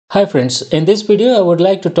Hi friends, in this video I would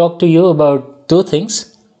like to talk to you about two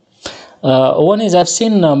things. One is I've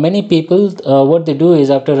seen many people, what they do is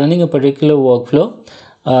after running a particular workflow,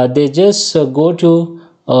 they just go to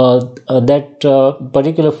that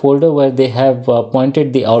particular folder where they have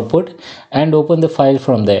pointed the output and open the file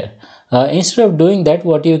from there. Instead of doing that,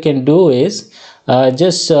 what you can do is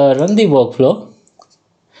just run the workflow.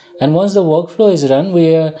 And once the workflow is run,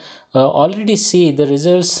 we already see the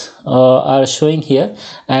results are showing here,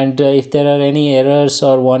 and if there are any errors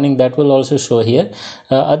or warning, that will also show here.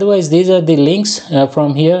 Otherwise, these are the links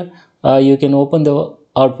from here. You can open the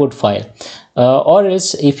output file, or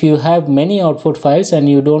else if you have many output files and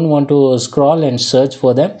you don't want to scroll and search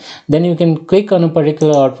for them, then you can click on a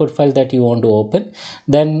particular output file that you want to open.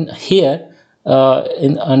 Then here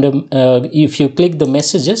if you click the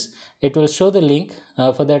messages, it will show the link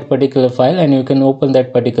for that particular file, and you can open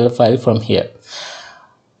that particular file from here.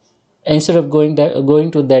 Instead of going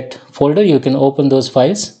to that folder, you can open those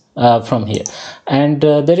files from here. And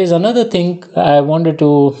there is another thing I wanted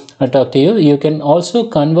to talk to you. You can also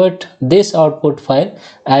convert this output file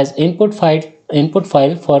as input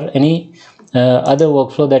file for any other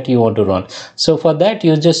workflow that you want to run. So for that,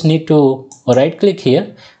 you just need to right click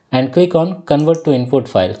here and click on convert to input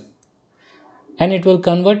file, and it will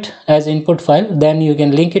convert as input file. Then you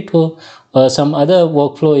can link it to some other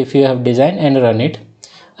workflow if you have designed and run it.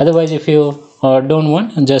 Otherwise, if you don't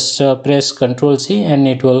want, just press Ctrl+C and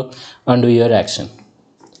it will undo your action.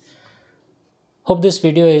 Hope this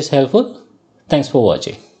video is helpful. Thanks for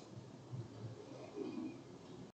watching.